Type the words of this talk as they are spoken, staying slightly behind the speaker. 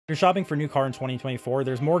you're shopping for a new car in 2024,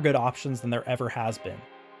 there's more good options than there ever has been.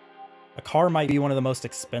 A car might be one of the most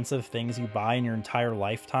expensive things you buy in your entire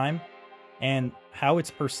lifetime, and how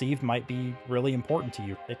it's perceived might be really important to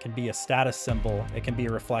you. It can be a status symbol, it can be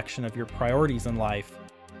a reflection of your priorities in life,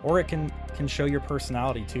 or it can show your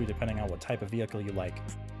personality too, depending on what type of vehicle you like.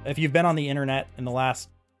 If you've been on the internet in the last,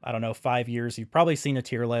 I don't know, 5 years, you've probably seen a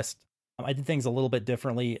tier list. I did things a little bit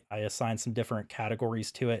differently. I assigned some different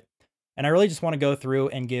categories to it. And I really just want to go through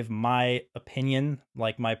and give my opinion,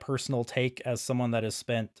 like my personal take as someone that has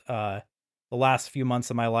spent the last few months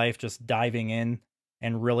of my life just diving in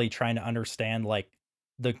and really trying to understand like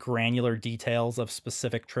the granular details of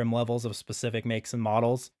specific trim levels of specific makes and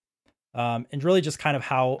models. And really just kind of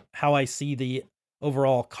how I see the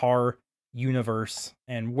overall car universe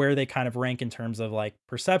and where they kind of rank in terms of like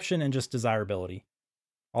perception and just desirability.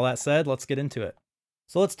 All that said, let's get into it.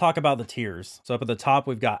 So let's talk about the tiers. So up at the top,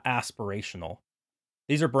 we've got aspirational.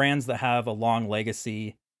 These are brands that have a long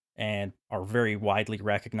legacy and are very widely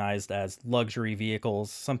recognized as luxury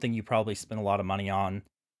vehicles, something you probably spend a lot of money on.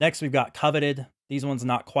 Next, we've got coveted. These ones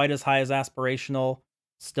not quite as high as aspirational,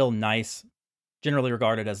 still nice, generally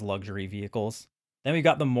regarded as luxury vehicles. Then we've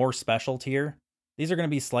got the more special tier. These are going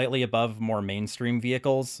to be slightly above more mainstream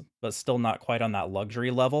vehicles, but still not quite on that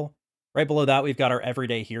luxury level. Right below that, we've got our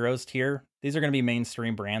everyday heroes tier. These are going to be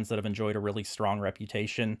mainstream brands that have enjoyed a really strong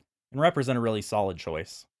reputation and represent a really solid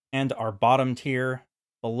choice. And our bottom tier,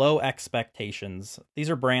 below expectations. These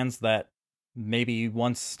are brands that maybe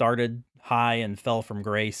once started high and fell from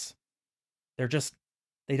grace.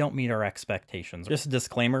 They don't meet our expectations. Just a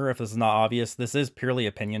disclaimer, if this is not obvious, this is purely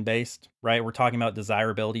opinion-based, right? We're talking about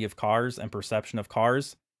desirability of cars and perception of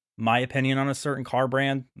cars. My opinion on a certain car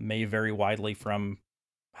brand may vary widely from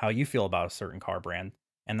how you feel about a certain car brand,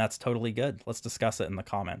 and that's totally good. Let's discuss it in the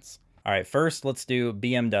comments. All right, first, let's do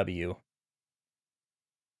BMW.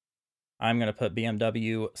 I'm going to put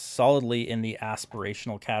BMW solidly in the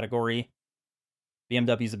aspirational category.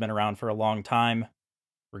 BMWs have been around for a long time,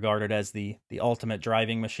 regarded as the ultimate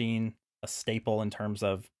driving machine, a staple in terms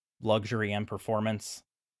of luxury and performance.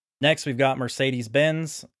 Next, we've got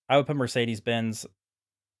Mercedes-Benz. I would put Mercedes-Benz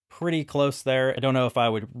pretty close there. I don't know if I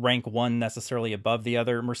would rank one necessarily above the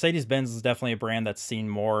other. Mercedes-Benz is definitely a brand that's seen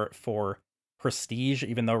more for prestige,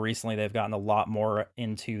 even though recently they've gotten a lot more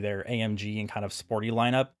into their AMG and kind of sporty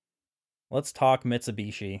lineup. Let's talk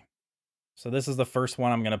Mitsubishi. So this is the first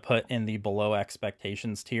one I'm going to put in the below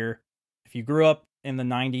expectations tier. If you grew up in the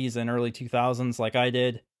 90s and early 2000s like I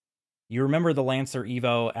did, you remember the Lancer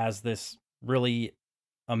Evo as this really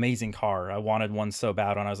amazing car. I wanted one so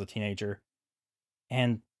bad when I was a teenager.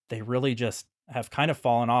 And they really just have kind of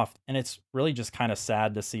fallen off. And it's really just kind of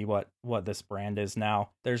sad to see what this brand is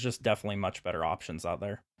now. There's just definitely much better options out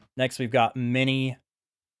there. Next, we've got Mini.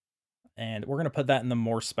 And we're going to put that in the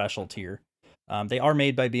more special tier. They are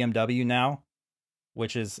made by BMW now,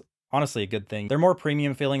 which is honestly a good thing. They're more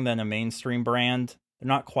premium feeling than a mainstream brand. They're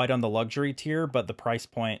not quite on the luxury tier, but the price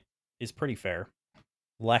point is pretty fair.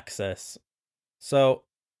 Lexus. So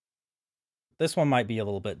this one might be a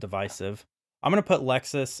little bit divisive. I'm going to put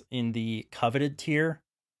Lexus in the coveted tier.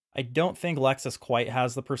 I don't think Lexus quite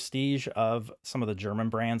has the prestige of some of the German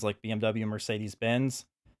brands like BMW and Mercedes-Benz.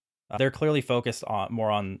 They're clearly focused on more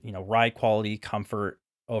on, ride quality, comfort,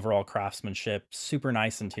 overall craftsmanship, super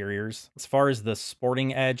nice interiors. As far as the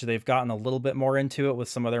sporting edge, they've gotten a little bit more into it with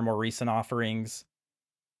some of their more recent offerings.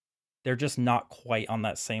 They're just not quite on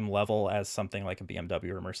that same level as something like a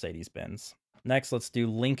BMW or Mercedes-Benz. Next, let's do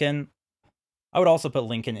Lincoln. I would also put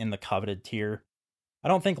Lincoln in the coveted tier. I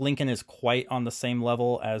don't think Lincoln is quite on the same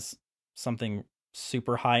level as something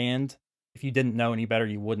super high-end. If you didn't know any better,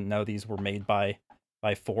 you wouldn't know these were made by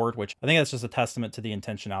Ford, which I think that's just a testament to the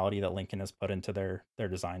intentionality that Lincoln has put into their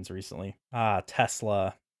designs recently.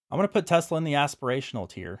 Tesla. I'm going to put Tesla in the aspirational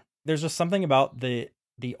tier. There's just something about the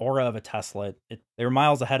aura of a Tesla. They were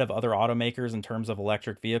miles ahead of other automakers in terms of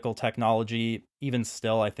electric vehicle technology. Even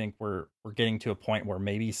still, I think we're getting to a point where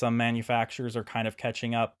maybe some manufacturers are kind of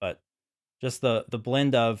catching up, but just the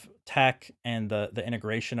blend of tech and the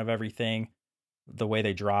integration of everything, the way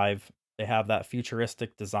they drive. They have that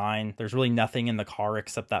futuristic design. There's really nothing in the car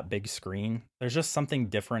except that big screen. There's just something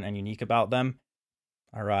different and unique about them.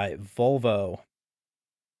 All right, Volvo.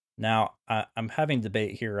 Now, I'm having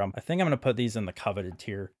debate here. I think I'm going to put these in the coveted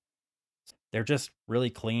tier. They're just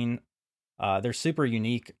really clean. They're super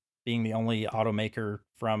unique, being the only automaker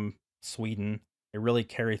from Sweden. They really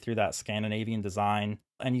carry through that Scandinavian design.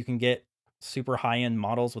 And you can get super high-end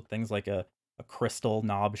models with things like a crystal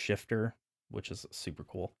knob shifter, which is super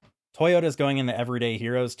cool. Toyota is going in the Everyday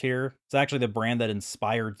Heroes tier. It's actually the brand that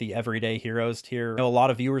inspired the Everyday Heroes tier. I know a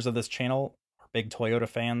lot of viewers of this channel are big Toyota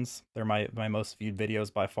fans. They're my most viewed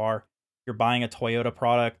videos by far. If you're buying a Toyota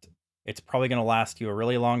product, it's probably going to last you a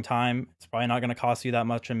really long time. It's probably not going to cost you that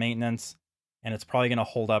much in maintenance, and it's probably going to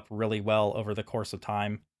hold up really well over the course of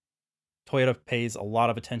time. Toyota pays a lot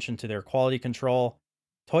of attention to their quality control.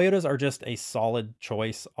 Toyotas are just a solid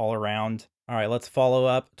choice all around. All right, let's follow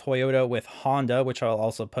up Toyota with Honda, which I'll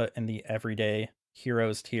also put in the everyday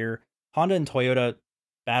heroes tier. Honda and Toyota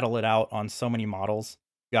battle it out on so many models.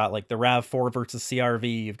 You got like the RAV4 versus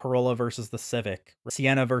CRV, Corolla versus the Civic,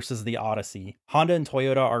 Sienna versus the Odyssey. Honda and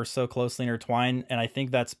Toyota are so closely intertwined, and I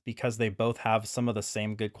think that's because they both have some of the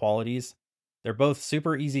same good qualities. They're both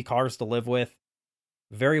super easy cars to live with,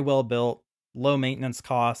 very well built, low maintenance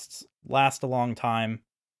costs, last a long time,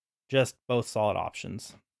 just both solid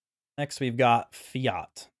options. Next, we've got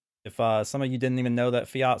Fiat. If some of you didn't even know that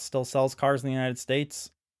Fiat still sells cars in the United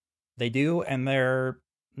States, they do, and they're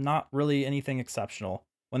not really anything exceptional.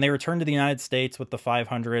 When they returned to the United States with the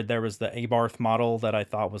 500, there was the Abarth model that I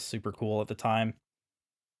thought was super cool at the time.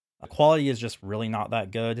 The quality is just really not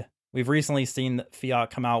that good. We've recently seen Fiat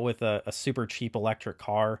come out with a super cheap electric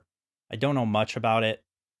car. I don't know much about it,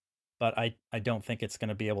 but I don't think it's going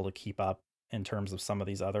to be able to keep up in terms of some of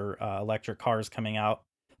these other electric cars coming out.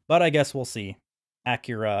 But I guess we'll see.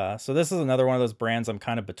 Acura. So this is another one of those brands I'm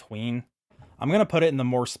kind of between. I'm going to put it in the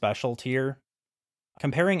more special tier.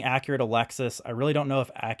 Comparing Acura to Lexus, I really don't know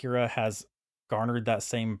if Acura has garnered that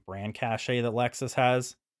same brand cachet that Lexus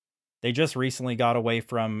has. They just recently got away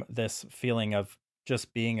from this feeling of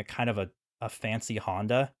just being a kind of a fancy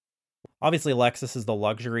Honda. Obviously, Lexus is the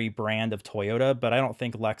luxury brand of Toyota, but I don't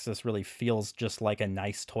think Lexus really feels just like a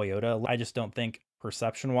nice Toyota. I just don't think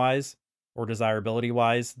perception-wise or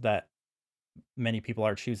desirability-wise that many people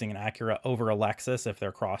are choosing an Acura over a Lexus if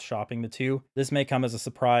they're cross-shopping the two. This may come as a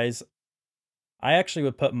surprise. I actually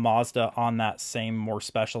would put Mazda on that same more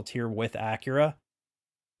special tier with Acura.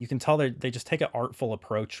 You can tell they just take an artful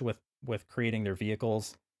approach with creating their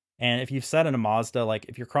vehicles. And if you've sat in a Mazda, like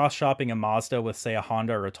if you're cross-shopping a Mazda with, say, a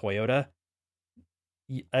Honda or a Toyota,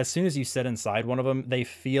 as soon as you sit inside one of them, they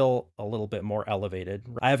feel a little bit more elevated.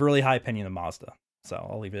 I have a really high opinion of Mazda, so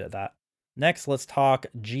I'll leave it at that. Next, let's talk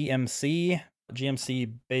GMC.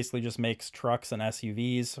 GMC basically just makes trucks and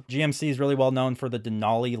SUVs. GMC is really well known for the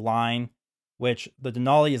Denali line, which the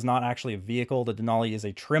Denali is not actually a vehicle. The Denali is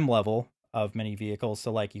a trim level of many vehicles.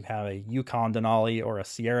 So like you have a Yukon Denali or a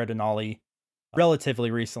Sierra Denali.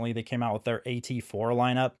 Relatively recently, they came out with their AT4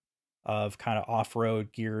 lineup of kind of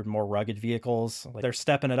off-road geared, more rugged vehicles. Like they're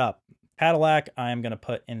stepping it up. Cadillac, I'm going to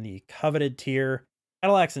put in the coveted tier.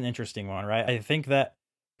 Cadillac's an interesting one, right? I think that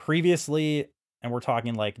previously, and we're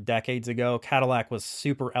talking like decades ago, Cadillac was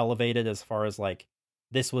super elevated as far as like,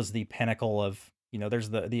 this was the pinnacle of, you know,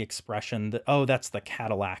 there's the expression that, oh, that's the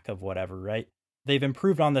Cadillac of whatever, right? They've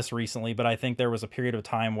improved on this recently, but I think there was a period of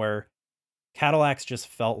time where Cadillacs just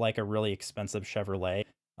felt like a really expensive Chevrolet.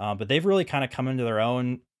 But they've really kind of come into their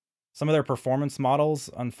own. Some of their performance models,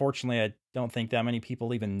 unfortunately, I don't think that many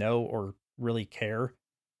people even know or really care.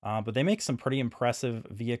 But they make some pretty impressive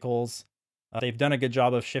vehicles. They've done a good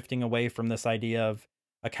job of shifting away from this idea of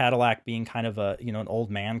a Cadillac being kind of a, you know, an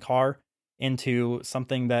old man car into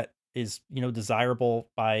something that is, you know, desirable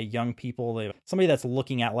by young people. Somebody that's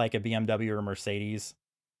looking at like a BMW or a Mercedes,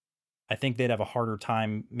 I think they'd have a harder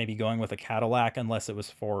time maybe going with a Cadillac unless it was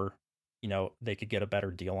for, you know, they could get a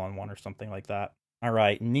better deal on one or something like that. All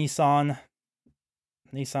right, Nissan.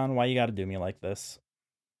 Nissan, why you got to do me like this?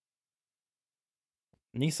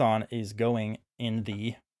 Nissan is going in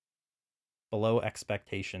the below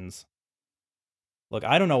expectations. Look,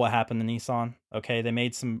 I don't know what happened to Nissan. Okay, they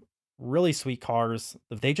made some really sweet cars.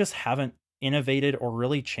 They just haven't innovated or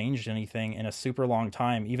really changed anything in a super long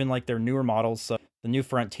time. Even like their newer models. So the new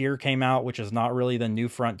Frontier came out, which is not really the new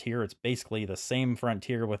Frontier. It's basically the same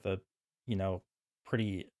Frontier with a, you know,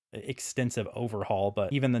 pretty extensive overhaul.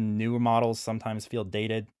 But even the newer models sometimes feel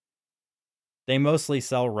dated. They mostly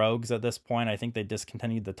sell Rogues at this point. I think they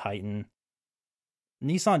discontinued the Titan.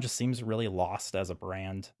 Nissan just seems really lost as a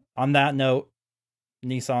brand. On that note,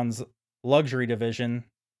 Nissan's luxury division,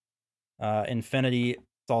 Infiniti, is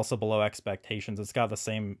also below expectations. It's got the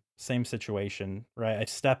same situation, right? I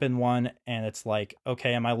step in one and it's like,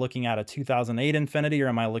 okay, am I looking at a 2008 Infiniti or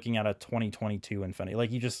am I looking at a 2022 Infiniti?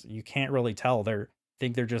 Like you can't really tell. They're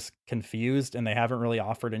just confused and they haven't really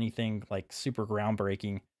offered anything like super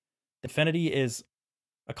groundbreaking. Infiniti is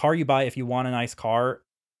a car you buy if you want a nice car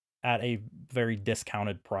at a very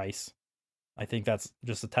discounted price. I think that's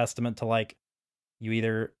just a testament to like, you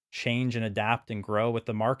either change and adapt and grow with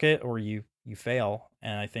the market or you fail.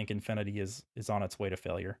 And I think Infiniti is on its way to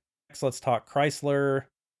failure. Next, let's talk Chrysler.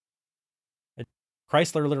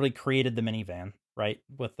 Chrysler literally created the minivan, right?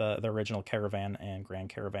 With the original Caravan and Grand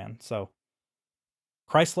Caravan. So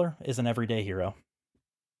Chrysler is an everyday hero.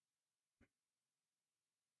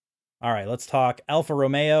 All right, let's talk Alfa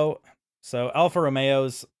Romeo. So Alfa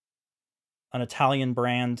Romeo's an Italian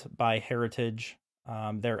brand by heritage.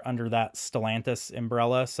 They're under that Stellantis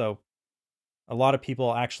umbrella. So a lot of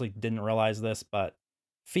people actually didn't realize this, but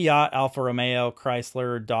Fiat, Alfa Romeo,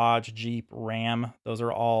 Chrysler, Dodge, Jeep, Ram, those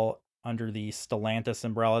are all under the Stellantis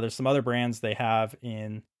umbrella. There's some other brands they have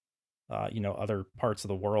in, other parts of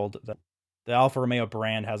the world. The Alfa Romeo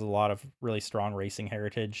brand has a lot of really strong racing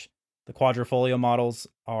heritage. The Quadrifoglio models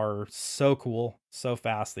are so cool, so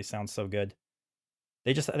fast. They sound so good.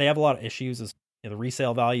 They have a lot of issues. The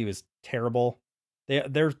resale value is terrible.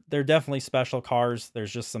 They're definitely special cars.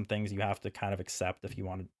 There's just some things you have to kind of accept if you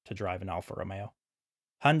wanted to drive an Alfa Romeo.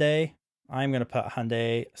 Hyundai, I'm going to put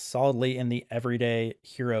Hyundai solidly in the everyday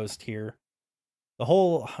heroes tier. The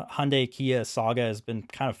whole Hyundai Kia saga has been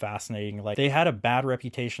kind of fascinating. Like, they had a bad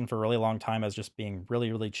reputation for a really long time as just being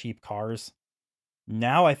really, really cheap cars.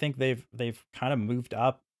 Now I think they've kind of moved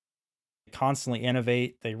up, constantly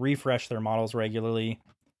innovate. They refresh their models regularly.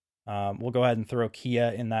 We'll go ahead and throw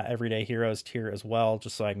Kia in that everyday heroes tier as well,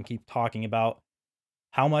 just so I can keep talking about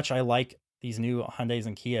how much I like these new Hyundais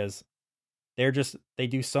and Kias. They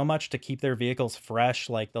do so much to keep their vehicles fresh.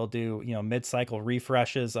 Like, they'll do, mid-cycle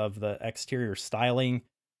refreshes of the exterior styling.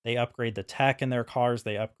 They upgrade the tech in their cars.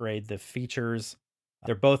 They upgrade the features.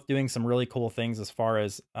 They're both doing some really cool things as far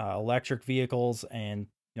as electric vehicles and,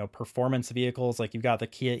 performance vehicles. Like, you've got the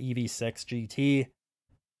Kia EV6 GT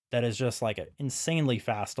that is just like an insanely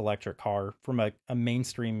fast electric car from a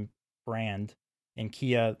mainstream brand. In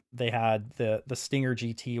Kia, they had the Stinger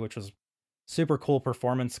GT, which was super cool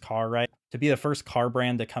performance car, right? To be the first car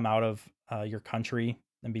brand to come out of your country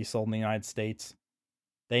and be sold in the United States,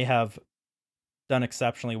 they have done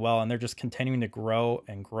exceptionally well, and they're just continuing to grow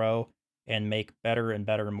and make better and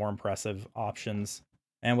better and more impressive options.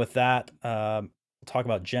 And with that, we'll talk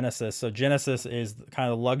about Genesis. So Genesis is kind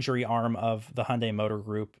of the luxury arm of the Hyundai Motor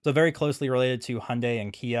Group. So very closely related to Hyundai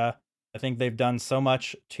and Kia. I think they've done so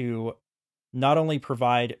much to not only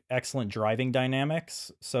provide excellent driving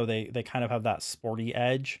dynamics, so they kind of have that sporty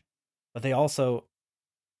edge, but they also,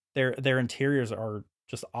 their interiors are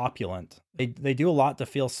just opulent. They do a lot to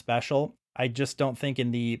feel special. I just don't think,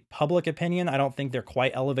 in the public opinion, I don't think they're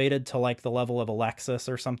quite elevated to like the level of a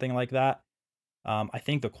Lexus or something like that. I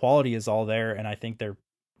think the quality is all there, and I think they're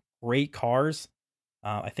great cars.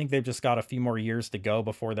 I think they've just got a few more years to go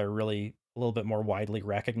before they're really a little bit more widely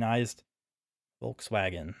recognized.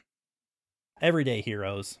 Volkswagen. Everyday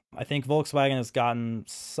heroes. I think Volkswagen has gotten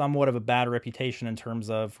somewhat of a bad reputation in terms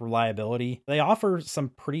of reliability. They offer some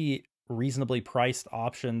pretty reasonably priced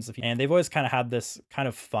options, and they've always kind of had this kind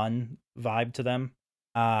of fun vibe to them.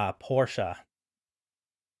 Porsche.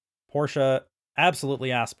 Porsche, absolutely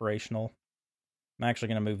aspirational. I'm actually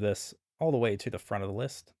going to move this all the way to the front of the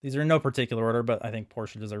list. These are in no particular order, but I think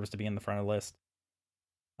Porsche deserves to be in the front of the list.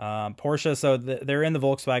 Porsche, so they're in the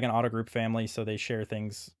Volkswagen Auto Group family, so they share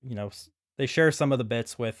things, they share some of the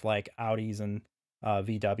bits with like Audis and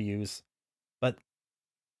VWs, but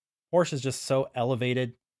Porsche is just so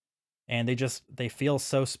elevated, and they feel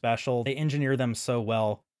so special. They engineer them so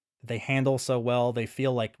well. They handle so well. They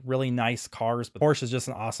feel like really nice cars, but Porsche is just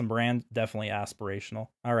an awesome brand, definitely aspirational.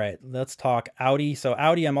 All right, let's talk Audi. So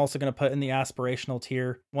Audi, I'm also going to put in the aspirational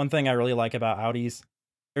tier. One thing I really like about Audis,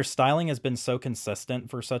 their styling has been so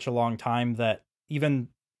consistent for such a long time that even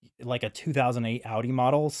like a 2008 Audi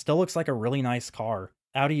model still looks like a really nice car.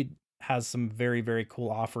 Audi has some very, very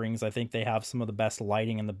cool offerings. I think they have some of the best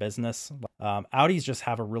lighting in the business. Audis just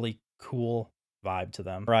have a really cool vibe to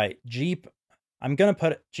them. Right, Jeep. I'm going to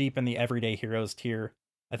put Jeep in the everyday heroes tier.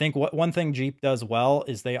 I think one thing Jeep does well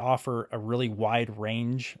is they offer a really wide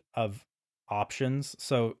range of options.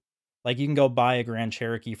 So like, you can go buy a Grand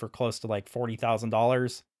Cherokee for close to like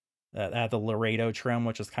 $40,000 at the Laredo trim,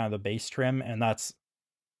 which is kind of the base trim. And that's,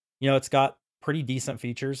 it's got pretty decent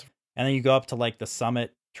features. And then you go up to like the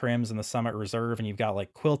Summit trims and the Summit Reserve, and you've got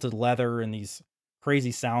like quilted leather and these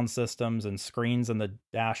crazy sound systems and screens in the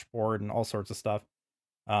dashboard and all sorts of stuff.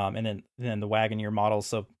 And then the Wagoneer models.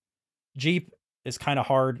 So Jeep is kind of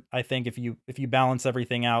hard. I think if you balance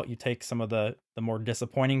everything out, you take some of the more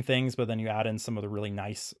disappointing things, but then you add in some of the really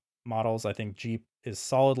nice models. I think Jeep is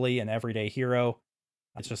solidly an everyday hero.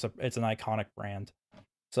 It's an iconic brand.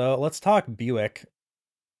 So let's talk Buick.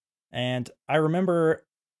 And I remember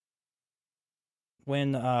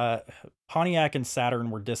when Pontiac and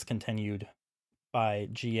Saturn were discontinued by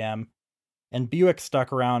GM, and Buick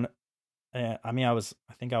stuck around I mean,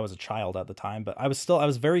 I think I was a child at the time, but I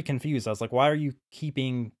was very confused. I was like, why are you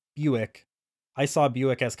keeping Buick? I saw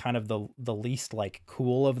Buick as kind of the least like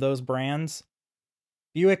cool of those brands.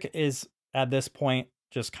 Buick is at this point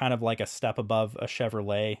just kind of like a step above a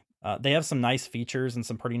Chevrolet. They have some nice features and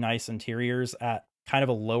some pretty nice interiors at kind of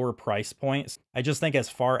a lower price point. I just think as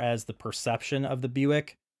far as the perception of the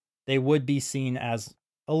Buick, they would be seen as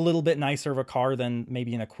a little bit nicer of a car than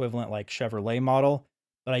maybe an equivalent like Chevrolet model,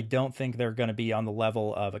 but I don't think they're going to be on the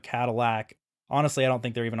level of a Cadillac. Honestly, I don't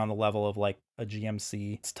think they're even on the level of like a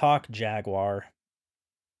GMC. Let's talk Jaguar.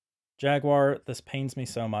 Jaguar, this pains me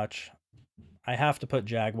so much. I have to put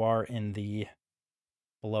Jaguar in the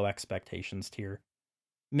below expectations tier.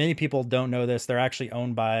 Many people don't know this. They're actually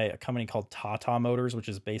owned by a company called Tata Motors, which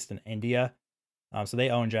is based in India. So they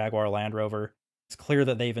own Jaguar Land Rover. It's clear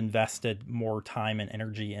that they've invested more time and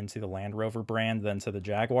energy into the Land Rover brand than to the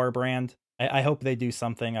Jaguar brand. I hope they do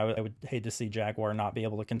something. I would hate to see Jaguar not be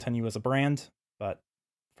able to continue as a brand, but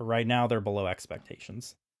for right now, they're below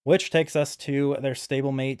expectations. Which takes us to their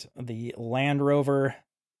stablemate, the Land Rover.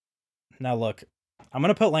 Now look, I'm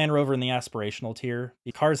going to put Land Rover in the aspirational tier.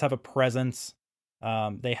 The cars have a presence.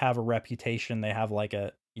 They have a reputation. They have like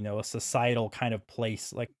a societal kind of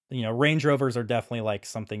place. Like, Range Rovers are definitely like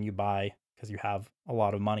something you buy because you have a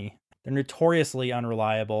lot of money. They're notoriously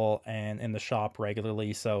unreliable and in the shop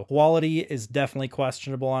regularly. So quality is definitely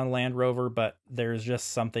questionable on Land Rover, but there's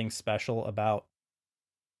just something special about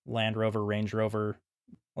Land Rover, Range Rover.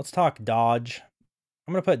 Let's talk Dodge.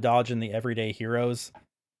 I'm going to put Dodge in the everyday heroes.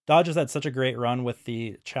 Dodge has had such a great run with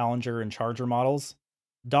the Challenger and Charger models.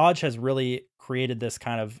 Dodge has really created this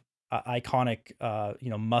kind of iconic,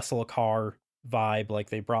 muscle car vibe. Like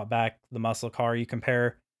they brought back the muscle car. You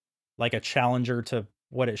compare like a Challenger to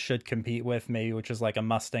what it should compete with, maybe, which is like a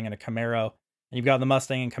Mustang and a Camaro. And you've got the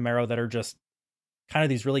Mustang and Camaro that are just kind of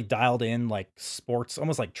these really dialed in, like sports,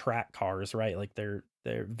 almost like track cars, right? Like they're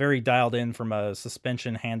very dialed in from a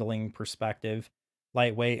suspension handling perspective,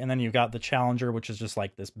 lightweight. And then you've got the Challenger, which is just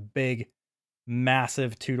like this big,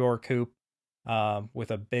 massive two-door coupe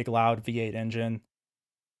with a big, loud V8 engine.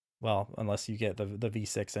 Well, unless you get the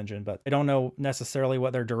V6 engine, but I don't know necessarily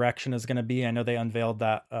what their direction is going to be. I know they unveiled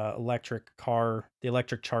that electric car, the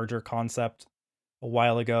electric Charger concept a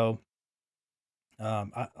while ago.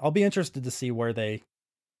 I'll be interested to see where they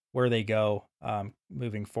go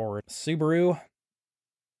moving forward. Subaru.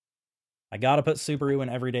 I got to put Subaru in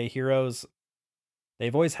everyday heroes.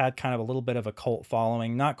 They've always had kind of a little bit of a cult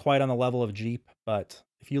following, not quite on the level of Jeep, but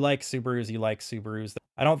if you like Subarus, you like Subarus.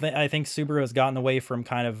 I think Subaru has gotten away from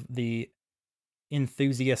kind of the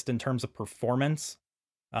enthusiast in terms of performance.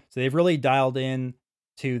 So they've really dialed in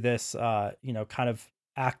to this, kind of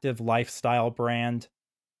active lifestyle brand.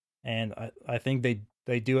 And I think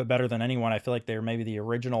they do it better than anyone. I feel like they're maybe the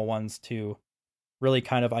original ones to really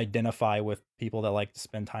kind of identify with people that like to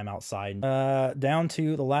spend time outside. Down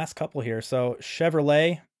to the last couple here. So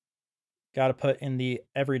Chevrolet, got to put in the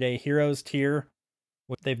everyday heroes tier.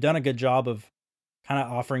 They've done a good job of kind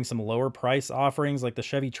of offering some lower price offerings, like the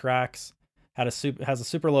Chevy Trax has a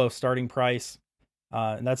super low starting price.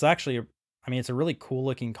 And that's actually, it's a really cool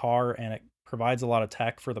looking car and it provides a lot of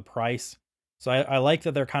tech for the price. So I like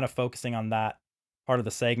that they're kind of focusing on that part of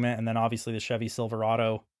the segment. And then obviously the Chevy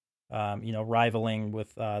Silverado, rivaling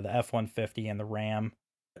with the F-150 and the Ram.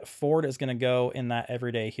 Ford is going to go in that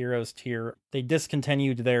everyday heroes tier. They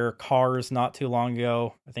discontinued their cars not too long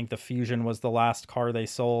ago. I think the Fusion was the last car they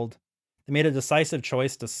sold. They made a decisive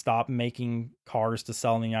choice to stop making cars to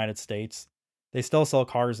sell in the United States. They still sell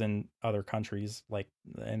cars in other countries, like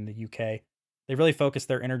in the UK. They really focused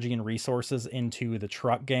their energy and resources into the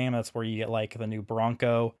truck game. That's where you get like the new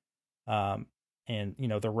Bronco, and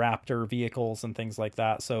the Raptor vehicles and things like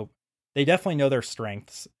that. So they definitely know their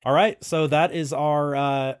strengths. All right, so that is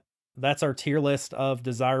that's our tier list of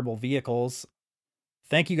desirable vehicles.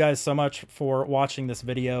 Thank you guys so much for watching this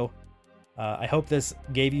video. I hope this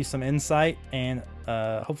gave you some insight and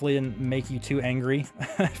hopefully didn't make you too angry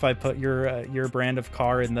if I put your brand of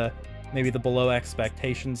car in maybe the below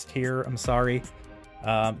expectations tier. I'm sorry.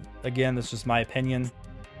 Again, this is just my opinion.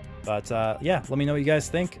 But yeah, let me know what you guys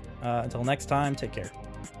think. Until next time, take care.